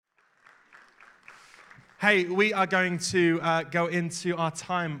Hey, we are going to go into our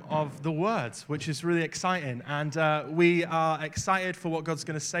time of the Word, which is really exciting. And we are excited for what God's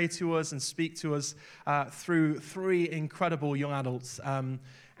going to say to us and speak to us through three incredible young adults.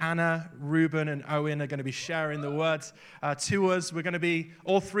 Anna, Ruben, and Owen are going to be sharing the Word to us.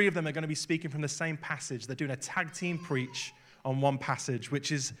 All three of them are going to be speaking from the same passage. They're doing a tag team preach on one passage,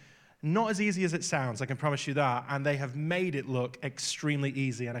 which is not as easy as it sounds, I can promise you that, and they have made it look extremely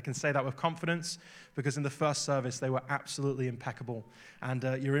easy, and I can say that with confidence because in the first service they were absolutely impeccable, and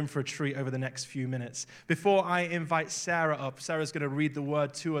you're in for a treat over the next few minutes. Before I invite Sarah up, Sarah's going to read the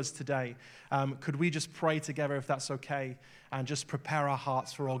word to us today. Could we just pray together if that's okay, and just prepare our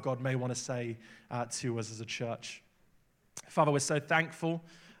hearts for all God may want to say to us as a church. Father, we're so thankful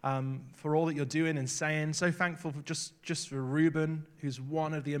for all that you're doing and saying. So thankful for just for Ruben, who's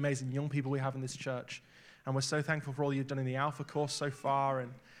one of the amazing young people we have in this church. And we're so thankful for all you've done in the Alpha course so far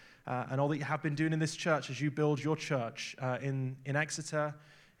and all that you have been doing in this church as you build your church in Exeter,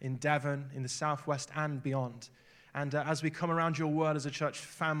 in Devon, in the Southwest and beyond. And as we come around your word as a church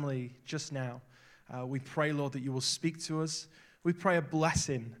family just now, we pray, Lord, that you will speak to us. We pray a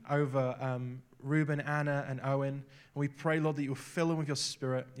blessing over Ruben, Anna, and Owen. And we pray, Lord, that you'll fill them with your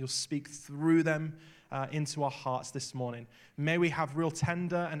spirit. You'll speak through them into our hearts this morning. May we have real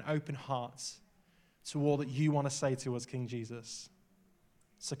tender and open hearts to all that you want to say to us, King Jesus.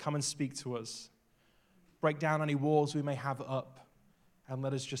 So come and speak to us. Break down any walls we may have up, and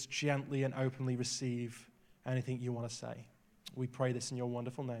let us just gently and openly receive anything you want to say. We pray this in your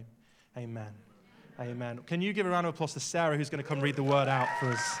wonderful name. Amen. Amen. Can you give a round of applause to Sarah, who's going to come read the word out for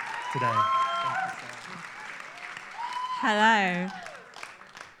us today? Hello.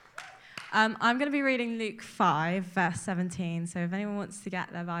 I'm going to be reading Luke 5, verse 17. So if anyone wants to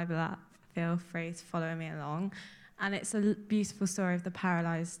get their Bible up, feel free to follow me along. And it's a beautiful story of the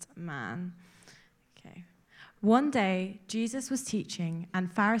paralyzed man. Okay. One day, Jesus was teaching,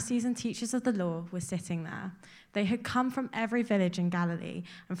 and Pharisees and teachers of the law were sitting there. They had come from every village in Galilee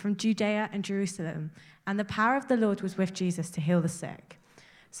and from Judea and Jerusalem, and the power of the Lord was with Jesus to heal the sick.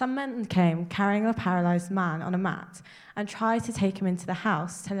 Some men came carrying a paralyzed man on a mat and tried to take him into the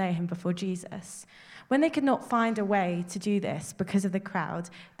house to lay him before Jesus. When they could not find a way to do this because of the crowd,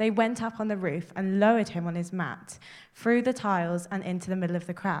 they went up on the roof and lowered him on his mat through the tiles and into the middle of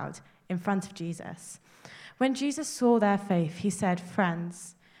the crowd in front of Jesus. When Jesus saw their faith, he said,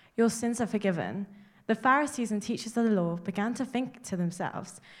 "Friends, your sins are forgiven." The Pharisees and teachers of the law began to think to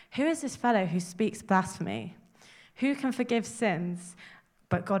themselves, "Who is this fellow who speaks blasphemy? Who can forgive sins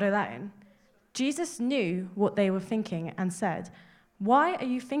but God alone?" Jesus knew what they were thinking and said, "Why are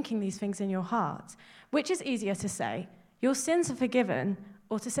you thinking these things in your heart? Which is easier to say, 'Your sins are forgiven,'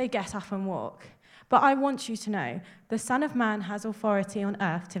 or to say, 'Get up and walk'? But I want you to know, the Son of Man has authority on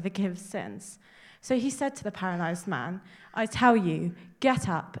earth to forgive sins." So he said to the paralyzed man, "I tell you, get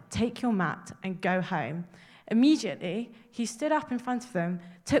up, take your mat, and go home." Immediately, he stood up in front of them,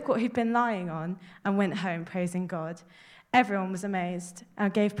 took what he'd been lying on, and went home praising God. Everyone was amazed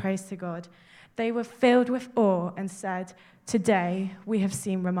and gave praise to God. They were filled with awe and said, "Today we have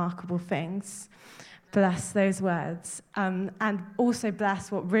seen remarkable things." Bless those words. And also bless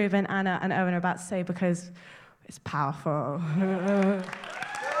what Ruben, Anna, and Owen are about to say because it's powerful.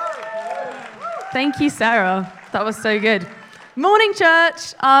 Thank you, Sarah. That was so good. Morning,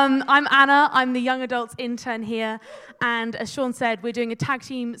 church. I'm Anna. I'm the young adults intern here. And as Sean said, we're doing a tag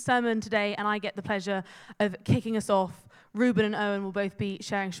team sermon today, and I get the pleasure of kicking us off. Ruben and Owen will both be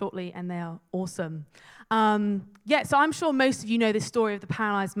sharing shortly, and they are awesome. So I'm sure most of you know this story of the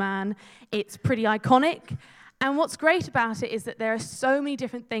paralyzed man. It's pretty iconic. And what's great about it is that there are so many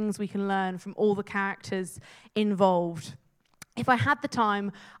different things we can learn from all the characters involved. If I had the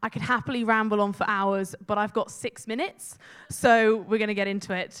time, I could happily ramble on for hours, but I've got 6 minutes, so we're going to get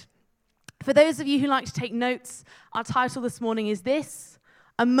into it. For those of you who like to take notes, our title this morning is this: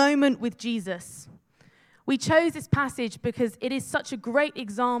 A Moment with Jesus. We chose this passage because it is such a great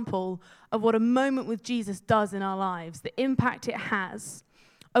example of what a moment with Jesus does in our lives, the impact it has,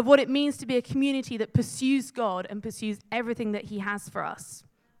 of what it means to be a community that pursues God and pursues everything that he has for us.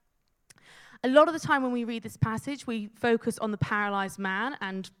 A lot of the time when we read this passage, we focus on the paralyzed man,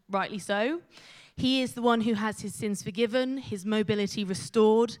 and rightly so. He is the one who has his sins forgiven, his mobility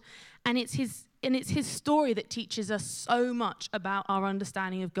restored, and it's his story that teaches us so much about our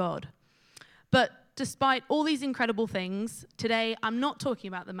understanding of God. But despite all these incredible things, today I'm not talking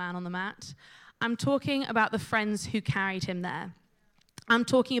about the man on the mat. I'm talking about the friends who carried him there. I'm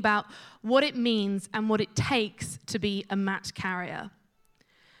talking about what it means and what it takes to be a mat carrier.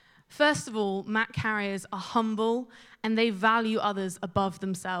 First of all, mat carriers are humble and they value others above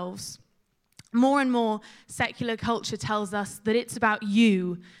themselves. More and more, secular culture tells us that it's about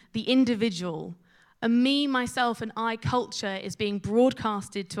you, the individual. A me, myself, and I culture is being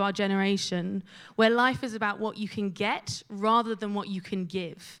broadcasted to our generation, where life is about what you can get rather than what you can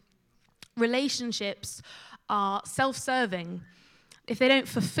give. Relationships are self-serving. If they don't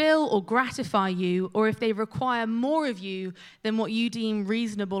fulfill or gratify you, or if they require more of you than what you deem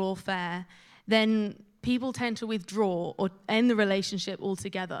reasonable or fair, then people tend to withdraw or end the relationship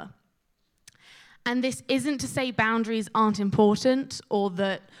altogether. And this isn't to say boundaries aren't important or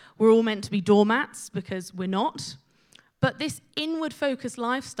that we're all meant to be doormats, because we're not. But this inward-focused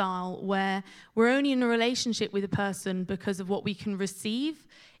lifestyle where we're only in a relationship with a person because of what we can receive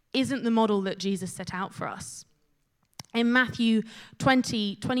isn't the model that Jesus set out for us. In Matthew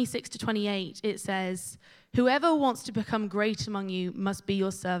 20:26-28, it says, "Whoever wants to become great among you must be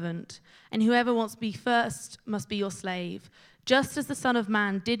your servant, and whoever wants to be first must be your slave. Just as the Son of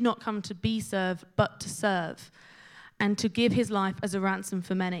Man did not come to be served, but to serve, and to give his life as a ransom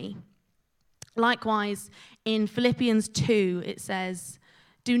for many." Likewise, in Philippians 2, it says,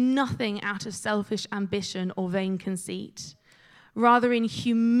 "Do nothing out of selfish ambition or vain conceit. Rather, in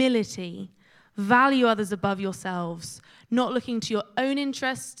humility, value others above yourselves, not looking to your own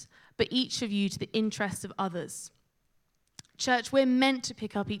interest, but each of you to the interest of others." Church, we're meant to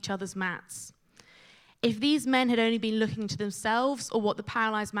pick up each other's mats. If these men had only been looking to themselves or what the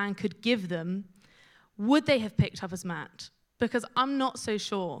paralyzed man could give them, would they have picked up his mat? Because I'm not so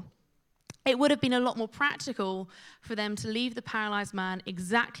sure. It would have been a lot more practical for them to leave the paralyzed man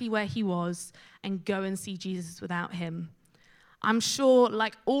exactly where he was and go and see Jesus without him. I'm sure,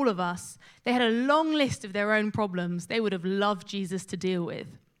 like all of us, they had a long list of their own problems they would have loved Jesus to deal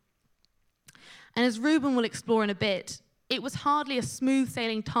with. And as Reuben will explore in a bit, it was hardly a smooth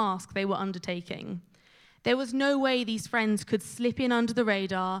sailing task they were undertaking. There was no way these friends could slip in under the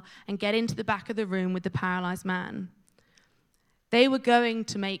radar and get into the back of the room with the paralyzed man. They were going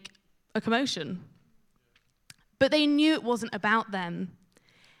to make a commotion. But they knew it wasn't about them.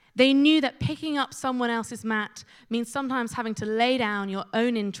 They knew that picking up someone else's mat means sometimes having to lay down your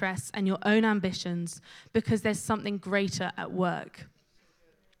own interests and your own ambitions because there's something greater at work.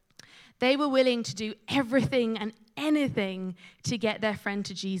 They were willing to do everything and anything to get their friend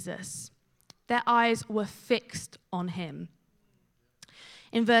to Jesus. Their eyes were fixed on him.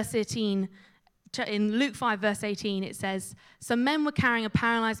 In verse 18, in Luke 5, verse 18, it says, "Some men were carrying a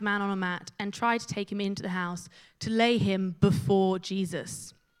paralyzed man on a mat and tried to take him into the house to lay him before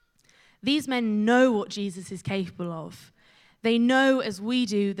Jesus." These men know what Jesus is capable of. They know, as we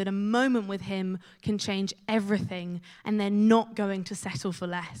do, that a moment with him can change everything, and they're not going to settle for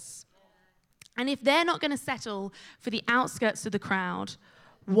less. And if they're not going to settle for the outskirts of the crowd,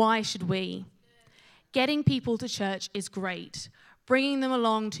 why should we? Getting people to church is great. Bringing them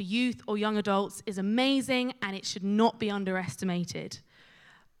along to youth or young adults is amazing, and it should not be underestimated.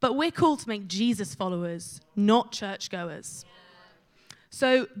 But we're called to make Jesus followers, not churchgoers.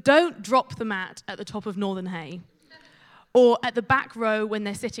 So don't drop the mat at the top of Northern Hay or at the back row when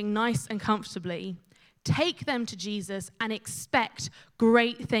they're sitting nice and comfortably. Take them to Jesus and expect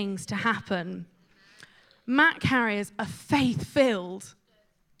great things to happen. Mat carriers are faith-filled.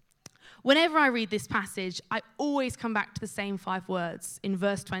 Whenever I read this passage, I always come back to the same 5 words in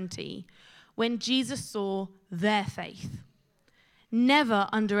verse 20, when Jesus saw their faith. Never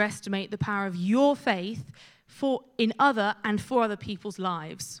underestimate the power of your faith in other and for other people's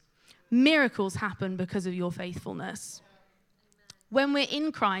lives. Miracles happen because of your faithfulness. When we're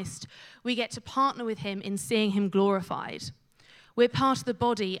in Christ, we get to partner with him in seeing him glorified. We're part of the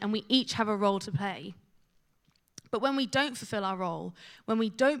body and we each have a role to play. But when we don't fulfill our role, when we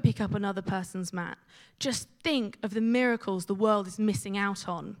don't pick up another person's mat, just think of the miracles the world is missing out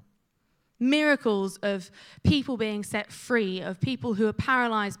on. Miracles of people being set free, of people who are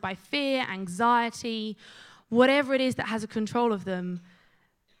paralyzed by fear, anxiety, whatever it is that has a control of them.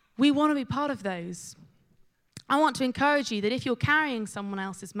 We want to be part of those. I want to encourage you that if you're carrying someone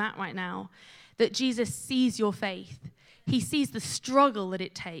else's mat right now, that Jesus sees your faith. He sees the struggle that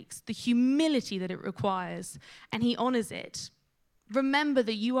it takes, the humility that it requires, and he honors it. Remember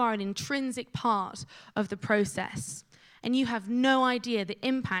that you are an intrinsic part of the process, and you have no idea the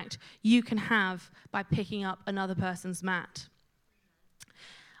impact you can have by picking up another person's mat.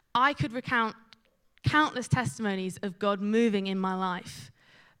 I could recount countless testimonies of God moving in my life,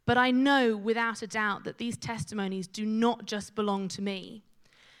 but I know without a doubt that these testimonies do not just belong to me.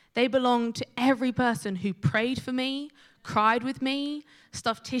 They belong to every person who prayed for me, cried with me,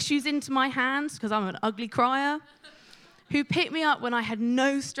 stuffed tissues into my hands because I'm an ugly crier, who picked me up when I had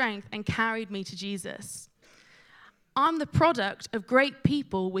no strength and carried me to Jesus. I'm the product of great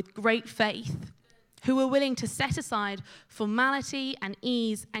people with great faith who are willing to set aside formality and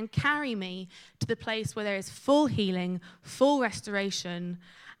ease and carry me to the place where there is full healing, full restoration,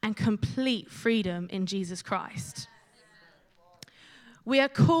 and complete freedom in Jesus Christ. We are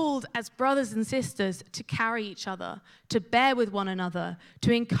called as brothers and sisters to carry each other, to bear with one another,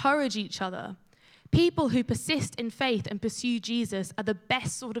 to encourage each other. People who persist in faith and pursue Jesus are the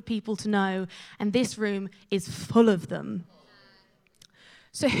best sort of people to know, and this room is full of them.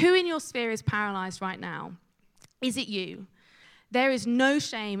 So who in your sphere is paralyzed right now? Is it you? There is no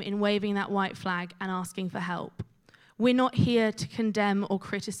shame in waving that white flag and asking for help. We're not here to condemn or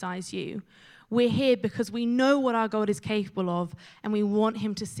criticize you. We're here because we know what our God is capable of, and we want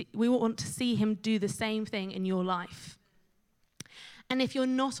to see him do the same thing in your life. And if you're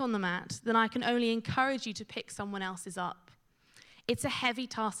not on the mat, then I can only encourage you to pick someone else's up. It's a heavy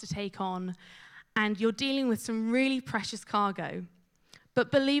task to take on, and you're dealing with some really precious cargo. But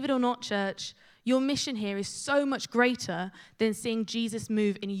believe it or not, church, your mission here is so much greater than seeing Jesus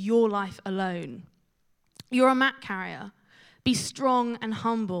move in your life alone. You're a mat carrier. Be strong and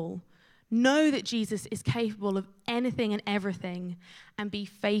humble. Know that Jesus is capable of anything and everything, and be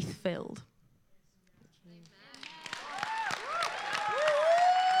faith-filled.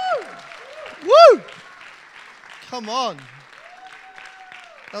 Woo! Come on.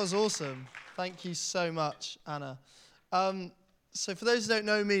 That was awesome. Thank you so much, Anna. So for those who don't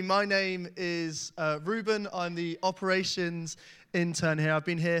know me, my name is Ruben. I'm the operations intern here. I've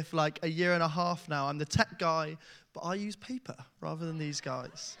been here for like a year and a half now. I'm the tech guy, but I use paper rather than these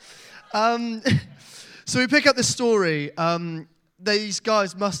guys. So we pick up the story. These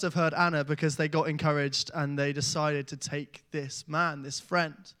guys must have heard Anna because they got encouraged and they decided to take this man, this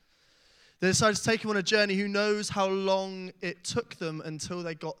friend. They decided to take him on a journey. Who knows how long it took them until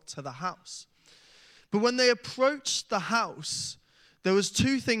they got to the house. But when they approached the house, there was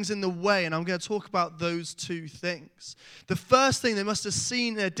two things in the way, and I'm going to talk about those two things. The first thing, they must have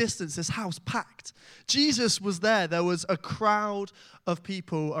seen in a distance this house packed. Jesus was there. There was a crowd of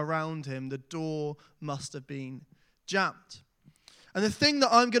people around him. The door must have been jammed. And the thing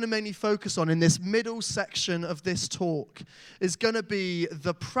that I'm going to mainly focus on in this middle section of this talk is going to be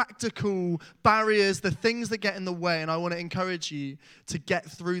the practical barriers, the things that get in the way, and I want to encourage you to get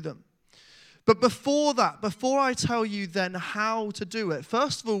through them. But before that, before I tell you then how to do it,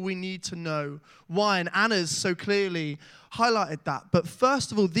 first of all, we need to know why, and Anna's so clearly highlighted that. But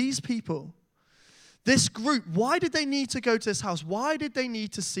first of all, these people, this group, why did they need to go to this house? Why did they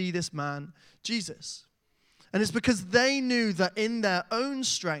need to see this man, Jesus? And it's because they knew that in their own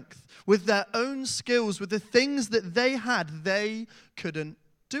strength, with their own skills, with the things that they had, they couldn't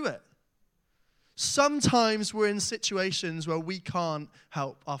do it. Sometimes we're in situations where we can't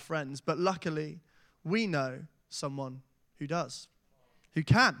help our friends, but luckily we know someone who does, who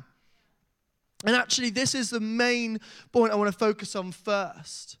can. And actually, this is the main point I want to focus on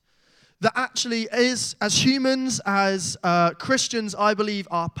first. That actually is, as humans, as Christians, I believe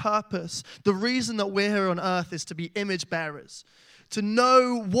our purpose, the reason that we're here on earth is to be image bearers, to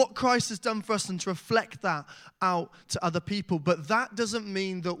know what Christ has done for us and to reflect that out to other people. But that doesn't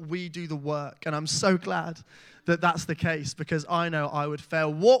mean that we do the work. And I'm so glad that that's the case because I know I would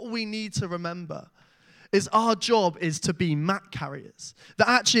fail. What we need to remember is our job is to be mat carriers. That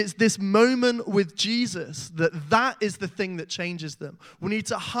actually it's this moment with Jesus that is the thing that changes them. We need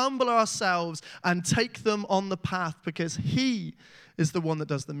to humble ourselves and take them on the path because he is the one that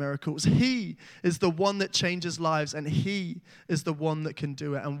does the miracles. He is the one that changes lives and he is the one that can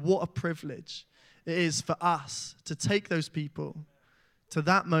do it. And what a privilege it is for us to take those people to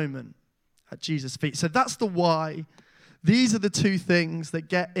that moment at Jesus' feet. So that's the why. These are the two things that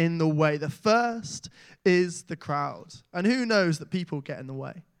get in the way. The first is the crowd. And who knows that people get in the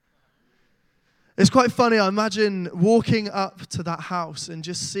way? It's quite funny. I imagine walking up to that house and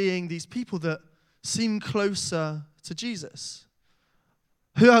just seeing these people that seem closer to Jesus.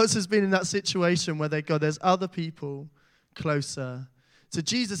 Who else has been in that situation where they go, there's other people closer to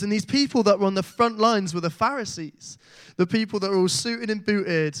Jesus? And these people that were on the front lines were the Pharisees, the people that were all suited and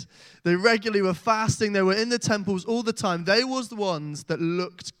booted. They regularly were fasting. They were in the temples all the time. They was the ones that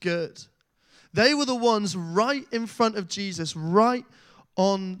looked good. They were the ones right in front of Jesus, right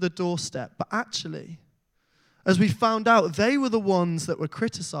on the doorstep. But actually, as we found out, they were the ones that were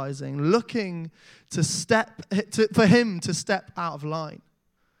criticizing, looking for him to step out of line.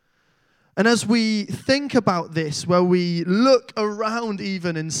 And as we think about this, where we look around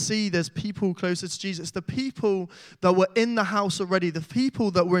even and see there's people closer to Jesus, the people that were in the house already, the people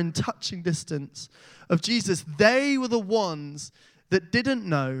that were in touching distance of Jesus, they were the ones that didn't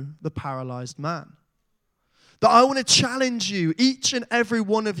know the paralyzed man. That I want to challenge you, each and every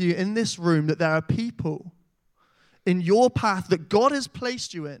one of you in this room, that there are people in your path that God has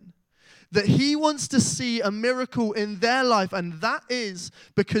placed you in, that He wants to see a miracle in their life, and that is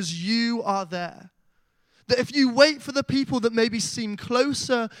because you are there. That if you wait for the people that maybe seem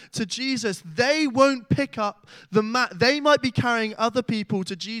closer to Jesus, they won't pick up the mat. They might be carrying other people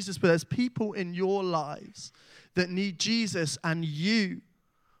to Jesus, but there's people in your lives that need Jesus, and you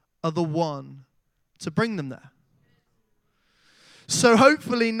are the one to bring them there. So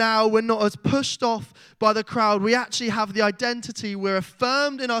hopefully now we're not as pushed off by the crowd. We actually have the identity. We're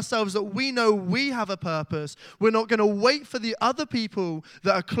affirmed in ourselves that we know we have a purpose. We're not going to wait for the other people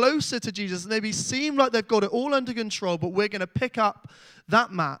that are closer to Jesus, maybe seem like they've got it all under control, but we're going to pick up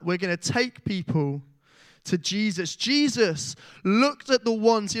that mat. We're going to take people to Jesus. Jesus looked at the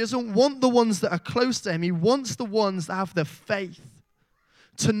ones. He doesn't want the ones that are close to Him. He wants the ones that have the faith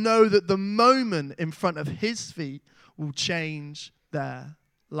to know that the moment in front of His feet will change their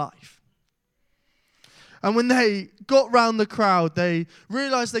life. And when they got round the crowd, they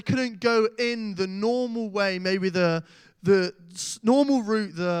realized they couldn't go in the normal way, maybe the normal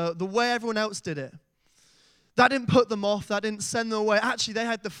route, the way everyone else did it. That didn't put them off. That didn't send them away. Actually, they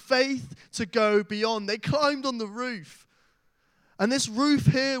had the faith to go beyond. They climbed on the roof. And this roof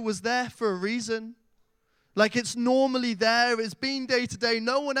here was there for a reason. Like it's normally there. It's been day to day.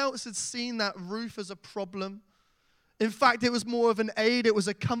 No one else had seen that roof as a problem. In fact, it was more of an aid. It was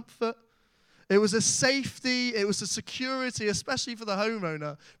a comfort. It was a safety. It was a security, especially for the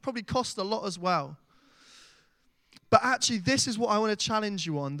homeowner. Probably cost a lot as well. But actually, this is what I want to challenge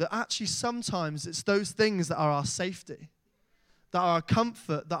you on, that actually sometimes it's those things that are our safety, that are our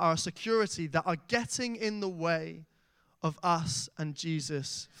comfort, that are our security, that are getting in the way of us and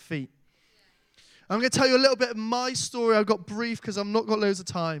Jesus' feet. I'm going to tell you a little bit of my story. I've got brief because I've not got loads of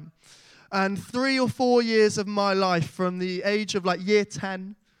time. And 3 or 4 years of my life, from the age of like year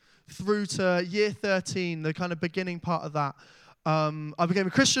 10 through to year 13, the kind of beginning part of that, I became a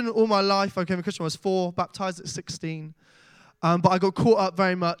Christian all my life. I became a Christian when I was 4, baptized at 16. But I got caught up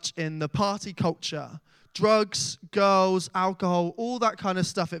very much in the party culture. Drugs, girls, alcohol, all that kind of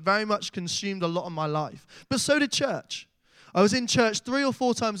stuff. It very much consumed a lot of my life. But so did church. I was in church 3 or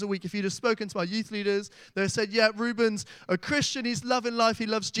 4 times a week. If you'd have spoken to my youth leaders, they said, yeah, Ruben's a Christian. He's loving life. He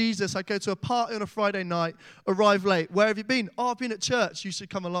loves Jesus. I go to a party on a Friday night, arrive late. Where have you been? Oh, I've been at church. You should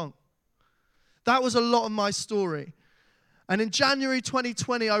come along. That was a lot of my story. And in January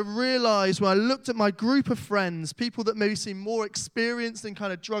 2020, I realized when I looked at my group of friends, people that maybe seemed more experienced in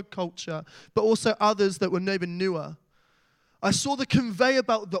kind of drug culture, but also others that were maybe newer, I saw the conveyor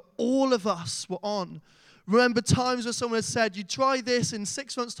belt that all of us were on. Remember times where someone had said, you try this, in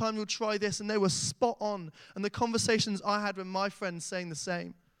 6 months' time you'll try this, and they were spot on. And the conversations I had with my friends saying the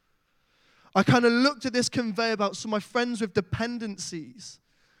same. I kind of looked at this conveyor belt, so my friends with dependencies,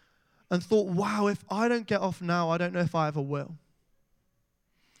 and thought, wow, if I don't get off now, I don't know if I ever will.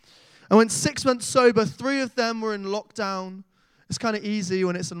 I went 6 months sober. 3 of them were in lockdown. It's kind of easy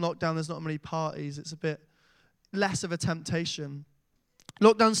when it's in lockdown. There's not many parties. It's a bit less of a temptation.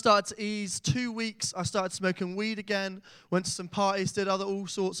 Lockdown started to ease. 2 weeks, I started smoking weed again, went to some parties, did all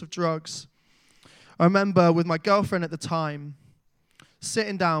sorts of drugs. I remember with my girlfriend at the time,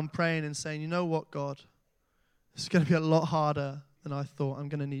 sitting down, praying and saying, you know what, God? It's going to be a lot harder than I thought. I'm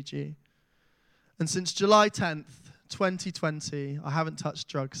going to need you. And since July 10th, 2020, I haven't touched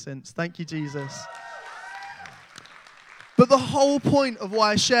drugs since. Thank you, Jesus. But the whole point of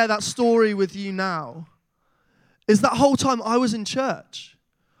why I share that story with you now is that whole time I was in church.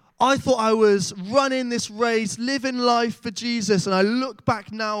 I thought I was running this race, living life for Jesus, and I look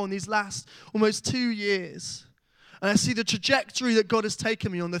back now on these last almost 2 years, and I see the trajectory that God has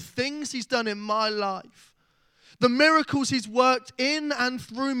taken me on, the things He's done in my life, the miracles He's worked in and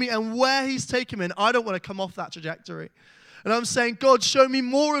through me, and where He's taken me. And I don't want to come off that trajectory. And I'm saying, God, show me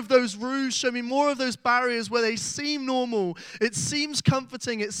more of those roofs, show me more of those barriers where they seem normal. It seems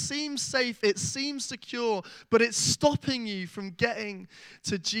comforting, it seems safe, it seems secure, but it's stopping you from getting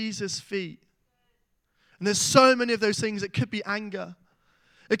to Jesus' feet. And there's so many of those things. It could be anger.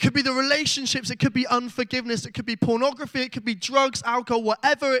 It could be the relationships. It could be unforgiveness. It could be pornography. It could be drugs, alcohol,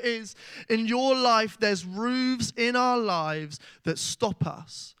 whatever it is in your life. There's roofs in our lives that stop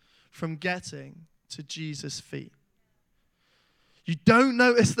us from getting to Jesus' feet. You don't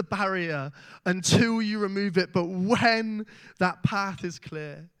notice the barrier until you remove it, but when that path is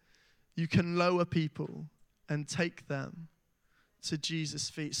clear, you can lower people and take them to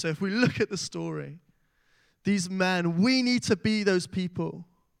Jesus' feet. So if we look at the story, these men, we need to be those people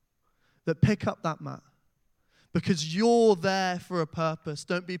that pick up that mat because you're there for a purpose.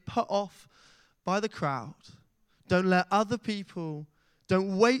 Don't be put off by the crowd. Don't let other people,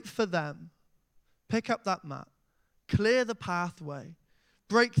 don't wait for them. Pick up that mat. Clear the pathway.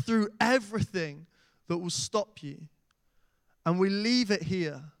 Break through everything that will stop you. And we leave it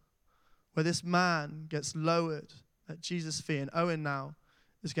here where this man gets lowered at Jesus' feet. And Owen now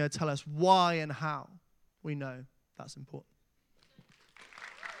is going to tell us why and how we know that's important.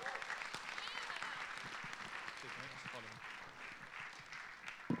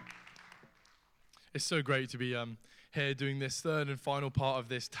 It's so great to be here doing this third and final part of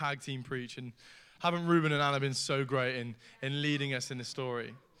this tag team preach. And haven't Ruben and Anna been so great in leading us in the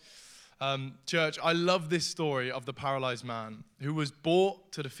story? Church, I love this story of the paralyzed man who was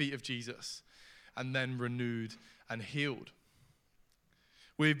brought to the feet of Jesus and then renewed and healed.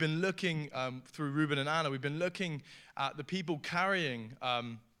 We've been looking through Ruben and Anna, we've been looking at the people carrying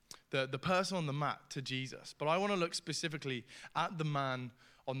the person on the mat to Jesus. But I want to look specifically at the man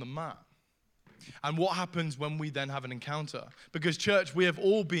on the mat. And what happens when we then have an encounter? Because, church, we have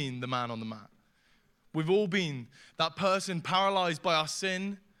all been the man on the mat. We've all been that person paralyzed by our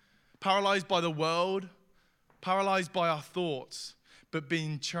sin, paralyzed by the world, paralyzed by our thoughts, but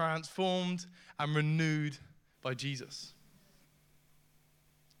being transformed and renewed by Jesus.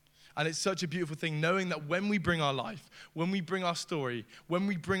 And it's such a beautiful thing knowing that when we bring our life, when we bring our story, when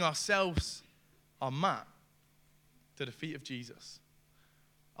we bring ourselves, our mat, to the feet of Jesus,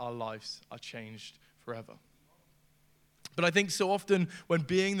 our lives are changed forever. But I think so often when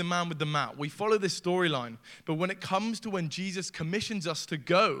being the man with the mat, we follow this storyline. But when it comes to when Jesus commissions us to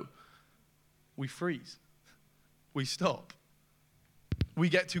go, we freeze. We stop. We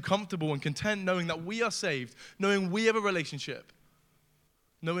get too comfortable and content knowing that we are saved, knowing we have a relationship,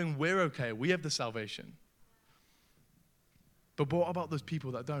 knowing we're okay, we have the salvation. But what about those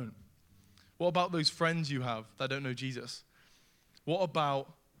people that don't? What about those friends you have that don't know Jesus? What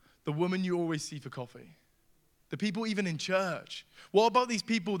about the woman you always see for coffee? The people even in church? What about these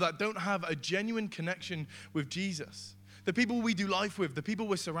people that don't have a genuine connection with Jesus? The people we do life with, the people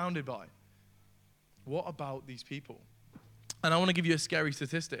we're surrounded by? What about these people? And I want to give you a scary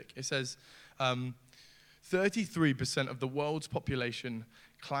statistic. It says 33% of the world's population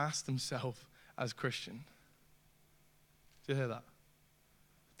class themselves as Christian. Did you hear that?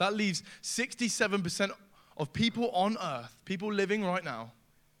 That leaves 67% of people on earth, people living right now,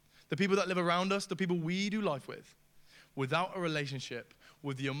 the people that live around us, the people we do life with, without a relationship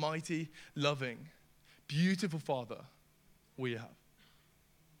with the almighty, loving, beautiful Father we have.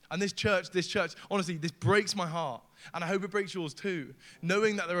 And this church, honestly, this breaks my heart. And I hope it breaks yours too.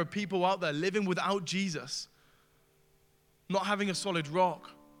 Knowing that there are people out there living without Jesus. Not having a solid rock.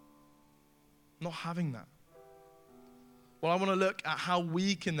 Not having that. Well, I want to look at how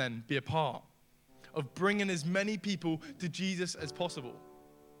we can then be a part of bringing as many people to Jesus as possible.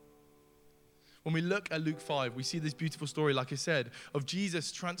 When we look at Luke 5, we see this beautiful story, like I said, of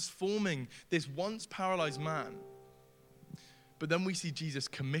Jesus transforming this once paralyzed man. But then we see Jesus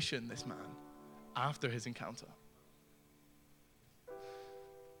commission this man after his encounter.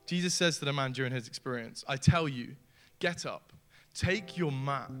 Jesus says to the man during his experience, I tell you, get up, take your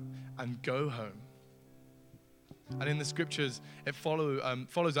mat, and go home. And in the scriptures, it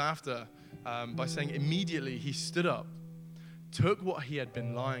follows after by saying immediately he stood up, took what he had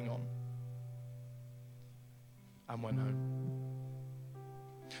been lying on, and went home.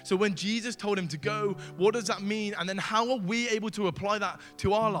 So when Jesus told him to go, what does that mean? And then how are we able to apply that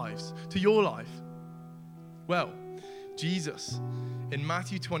to our lives, to your life? Well, Jesus, in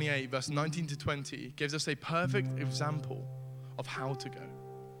Matthew 28, verse 19 to 20, gives us a perfect example of how to go.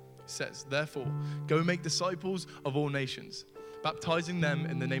 It says, therefore, go make disciples of all nations, baptizing them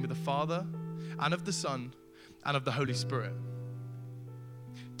in the name of the Father, and of the Son, and of the Holy Spirit,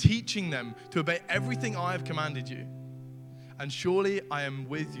 teaching them to obey everything I have commanded you. And surely I am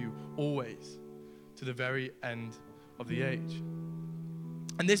with you always to the very end of the age.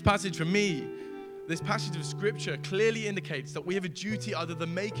 And this passage for me, this passage of scripture clearly indicates that we have a duty other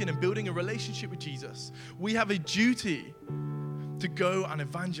than making and building a relationship with Jesus. We have a duty to go and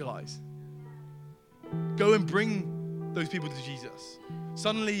evangelize. Go and bring those people to Jesus.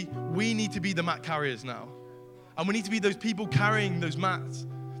 Suddenly, we need to be the mat carriers now. And we need to be those people carrying those mats,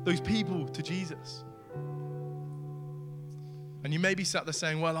 those people to Jesus. And you may be sat there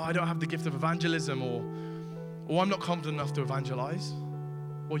saying, well, I don't have the gift of evangelism, or I'm not confident enough to evangelize.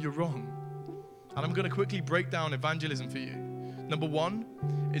 Well, you're wrong. And I'm going to quickly break down evangelism for you. Number one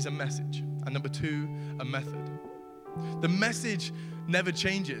is a message. And number two, a method. The message never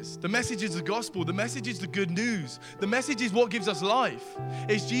changes. The message is the gospel. The message is the good news. The message is what gives us life.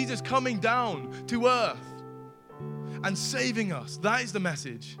 It's Jesus coming down to earth and saving us. That is the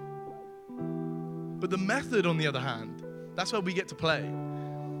message. But the method, on the other hand, that's where we get to play.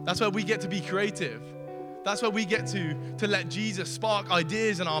 That's where we get to be creative. That's where we get to let Jesus spark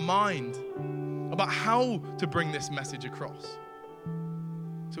ideas in our mind about how to bring this message across.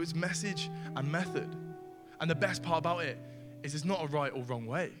 So it's message and method. And the best part about it is it's not a right or wrong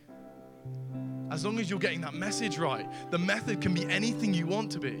way. As long as you're getting that message right, the method can be anything you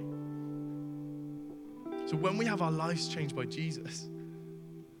want to be. So when we have our lives changed by Jesus,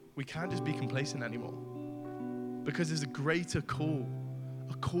 we can't just be complacent anymore, because there's a greater call,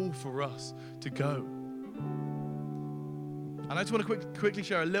 a call for us to go. And I just want to quickly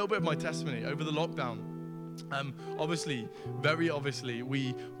share a little bit of my testimony over the lockdown. Very obviously,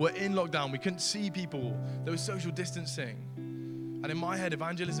 we were in lockdown. We couldn't see people. There was social distancing. And in my head,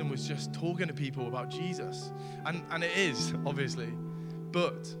 evangelism was just talking to people about Jesus. And it is, obviously.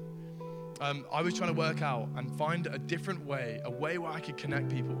 But I was trying to work out and find a different way, a way where I could connect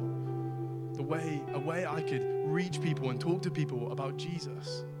people, a way I could reach people and talk to people about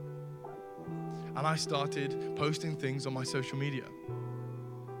Jesus. And I started posting things on my social media.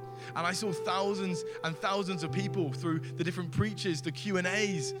 And I saw thousands and thousands of people through the different preachers, the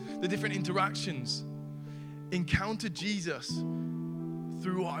Q&As, the different interactions, encounter Jesus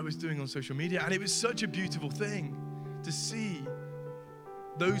through what I was doing on social media. And it was such a beautiful thing to see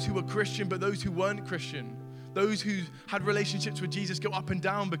those who were Christian, but those who weren't Christian, those who had relationships with Jesus go up and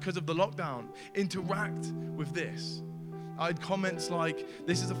down because of the lockdown, interact with this. I had comments like,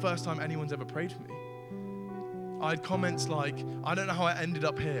 "This is the first time anyone's ever prayed for me." I had comments like, "I don't know how I ended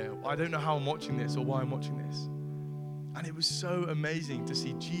up here. I don't know how I'm watching this or why I'm watching this." And it was so amazing to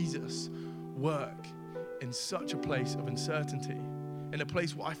see Jesus work in such a place of uncertainty, in a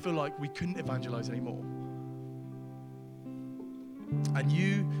place where I feel like we couldn't evangelize anymore. And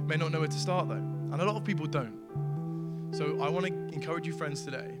you may not know where to start though, and a lot of people don't. So I want to encourage you friends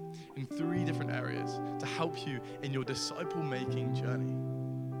today in 3 different areas to help you in your disciple-making journey.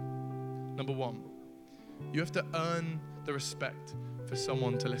 Number 1, you have to earn the respect for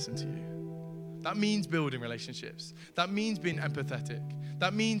someone to listen to you. That means building relationships. That means being empathetic.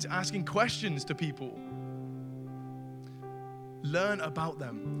 That means asking questions to people. Learn about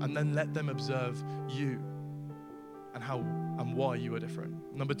them and then let them observe you and how and why you are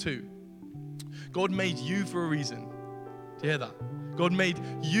different. Number 2, God made you for a reason. Do you hear that? God made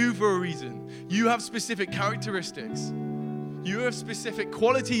you for a reason. You have specific characteristics. You have specific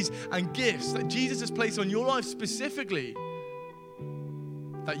qualities and gifts that Jesus has placed on your life specifically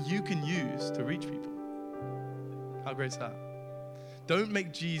that you can use to reach people. How great is that? Don't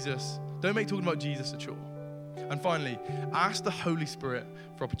make talking about Jesus a chore. And finally, ask the Holy Spirit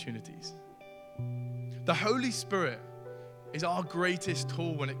for opportunities. The Holy Spirit is our greatest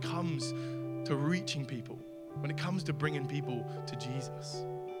tool when it comes to reaching people, when it comes to bringing people to Jesus.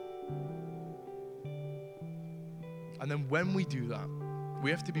 And then when we do that, we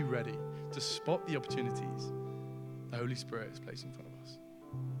have to be ready to spot the opportunities the Holy Spirit is placed in front of us.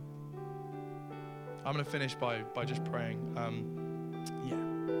 I'm going to finish by just praying.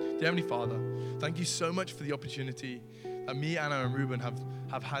 Dear Heavenly Father, thank you so much for the opportunity that me, Anna, and Ruben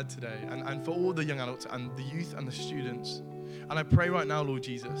have had today, and for all the young adults and the youth and the students. And I pray right now, Lord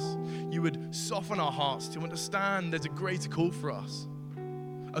Jesus, you would soften our hearts to understand there's a greater call for us,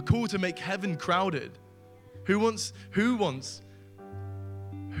 a call to make heaven crowded. Who wants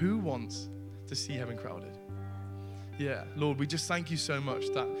to see heaven crowded? Yeah, Lord, we just thank you so much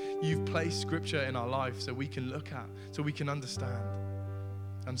that you've placed scripture in our life so we can look at, so we can understand,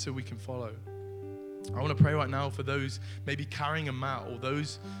 and so we can follow. I want to pray right now for those maybe carrying a mat or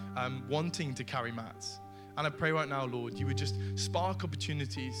those wanting to carry mats. And I pray right now, Lord, you would just spark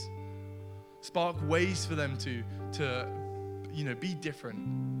opportunities, spark ways for them to be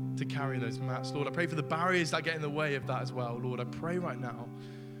different, to carry those mats. Lord, I pray for the barriers that get in the way of that as well. Lord, I pray right now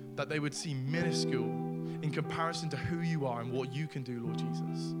that they would seem minuscule in comparison to who you are and what you can do, Lord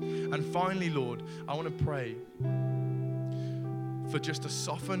Jesus. And finally, Lord, I want to pray for just a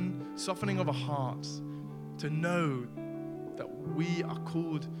softening of our hearts to know that we are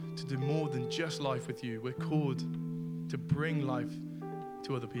called to do more than just life with you. We're called to bring life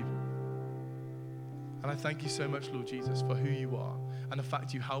to other people. And I thank you so much, Lord Jesus, for who you are and the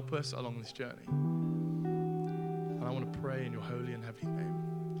fact you help us along this journey. And I want to pray in your holy and heavenly name.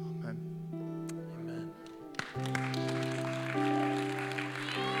 Amen.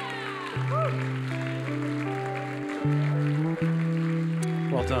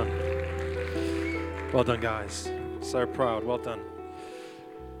 Well done. Well done, guys. So proud. Well done.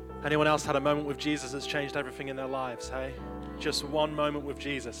 Anyone else had a moment with Jesus that's changed everything in their lives, hey? Just one moment with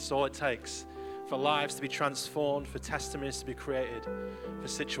Jesus. It's all it takes for lives to be transformed, for testimonies to be created, for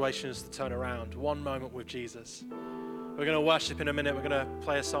situations to turn around. One moment with Jesus. We're going to worship in a minute. We're going to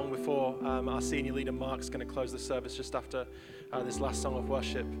play a song before our senior leader, Mark's going to close the service just after this last song of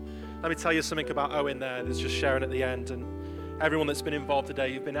worship. Let me tell you something about Owen there that's just sharing at the end. And everyone that's been involved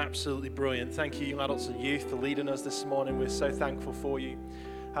today, you've been absolutely brilliant. Thank you, young adults and youth, for leading us this morning. We're so thankful for you.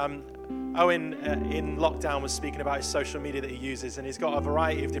 Owen in lockdown was speaking about his social media that he uses, and he's got a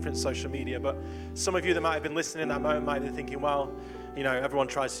variety of different social media, but some of you that might have been listening in that moment might be thinking, well, you know, everyone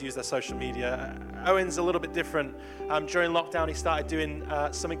tries to use their social media. Owen's a little bit different. During lockdown, he started doing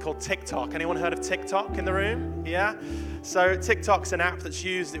something called TikTok. Anyone heard of TikTok in the room? Yeah? So TikTok's an app that's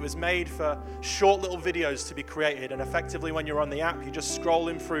used. It was made for short little videos to be created, and effectively when you're on the app, you're just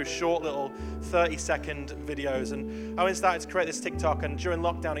scrolling through short little 30-second videos. And Owen started to create this TikTok, and during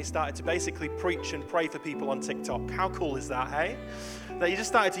lockdown, he started to basically preach and pray for people on TikTok. How cool is that, hey? That he just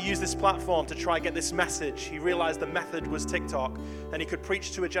started to use this platform to try and get this message. He realized the method was TikTok, and he could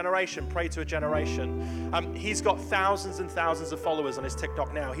preach to a generation, pray to a generation. He's got thousands and thousands of followers on his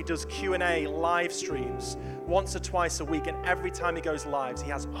TikTok now. He does Q&A live streams once or twice a week, and every time he goes live, he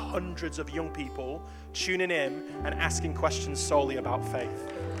has hundreds of young people tuning in and asking questions solely about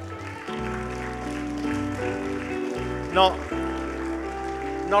faith. Not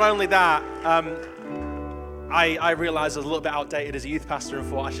only that, I realized I was a little bit outdated as a youth pastor and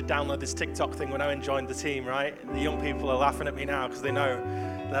thought I should download this TikTok thing when Owen joined the team, right? The young people are laughing at me now because they know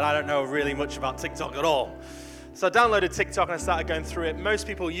that I don't know really much about TikTok at all. So I downloaded TikTok and I started going through it. Most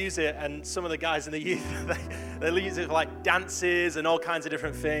people use it, and some of the guys in the youth, they use it for like dances and all kinds of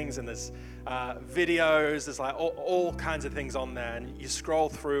different things, and there's videos, there's like all kinds of things on there, and you scroll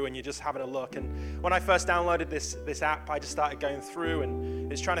through and you're just having a look. And when I first downloaded this app, I just started going through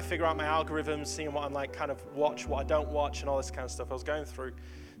and it's trying to figure out my algorithms, seeing what I'm like kind of watch, what I don't watch, and all this kind of stuff I was going through.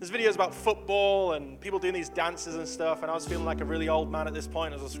 There's videos about football and people doing these dances and stuff, and I was feeling like a really old man at this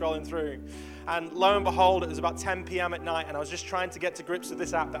point as I was scrolling through. And lo and behold, it was about 10 p.m. at night, and I was just trying to get to grips with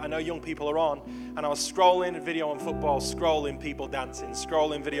this app that I know young people are on, and I was scrolling video on football, scrolling people dancing,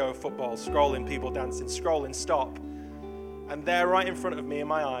 scrolling video of football, scrolling people dancing, scrolling, stop. And there right in front of me in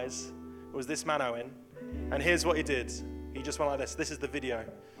my eyes was this man, Owen, and here's what he did. He just went like this. This is the video.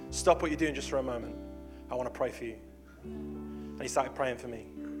 Stop what you're doing just for a moment. I want to pray for you. And he started praying for me.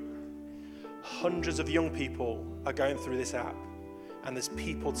 Hundreds of young people are going through this app, and there's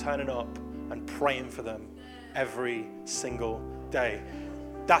people turning up and praying for them every single day.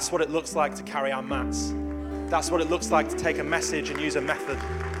 That's what it looks like to carry our mats. That's what it looks like to take a message and use a method.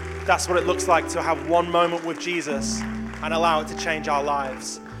 That's what it looks like to have one moment with Jesus and allow it to change our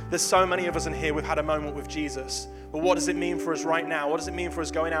lives. There's so many of us in here, we've had a moment with Jesus. But what does it mean for us right now? What does it mean for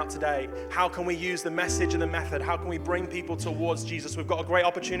us going out today? How can we use the message and the method? How can we bring people towards Jesus? We've got a great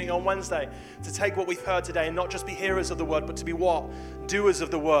opportunity on Wednesday to take what we've heard today and not just be hearers of the word, but to be what? Doers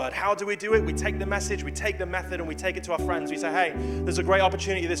of the word. How do we do it? We take the message, we take the method, and we take it to our friends. We say, hey, there's a great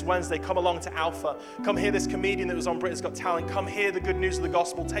opportunity this Wednesday. Come along to Alpha. Come hear this comedian that was on Britain's Got Talent. Come hear the good news of the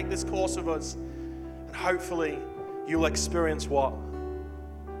gospel. Take this course with us. And hopefully you'll experience what?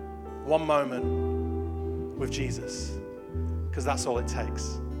 One moment with Jesus. Because that's all it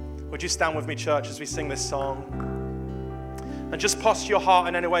takes. Would you stand with me, church, as we sing this song? And just posture your heart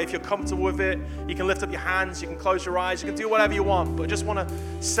in any way. If you're comfortable with it, you can lift up your hands, you can close your eyes, you can do whatever you want, but just want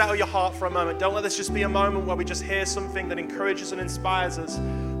to settle your heart for a moment. Don't let this just be a moment where we just hear something that encourages and inspires us,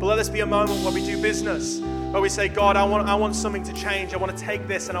 but let this be a moment where we do business, where we say, God, I want something to change. I want to take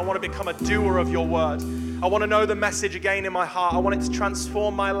this and I want to become a doer of your word. I want to know the message again in my heart. I want it to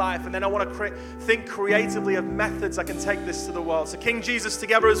transform my life. And then I want to think creatively of methods I can take this to the world. So King Jesus,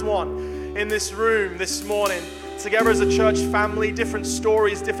 together as one in this room this morning, together as a church family, different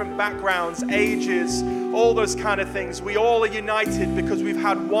stories, different backgrounds, ages, all those kind of things. We all are united because we've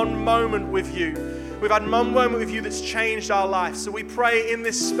had one moment with you. We've had one moment with you that's changed our life. So we pray in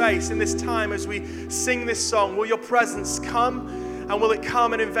this space, in this time as we sing this song, will your presence come? And will it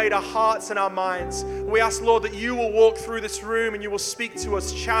come and invade our hearts and our minds? We ask, Lord, that you will walk through this room and you will speak to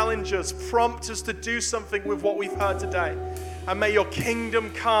us, challenge us, prompt us to do something with what we've heard today. And may your kingdom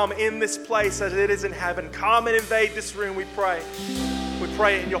come in this place as it is in heaven. Come and invade this room, we pray. We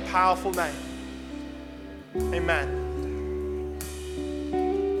pray it in your powerful name. Amen.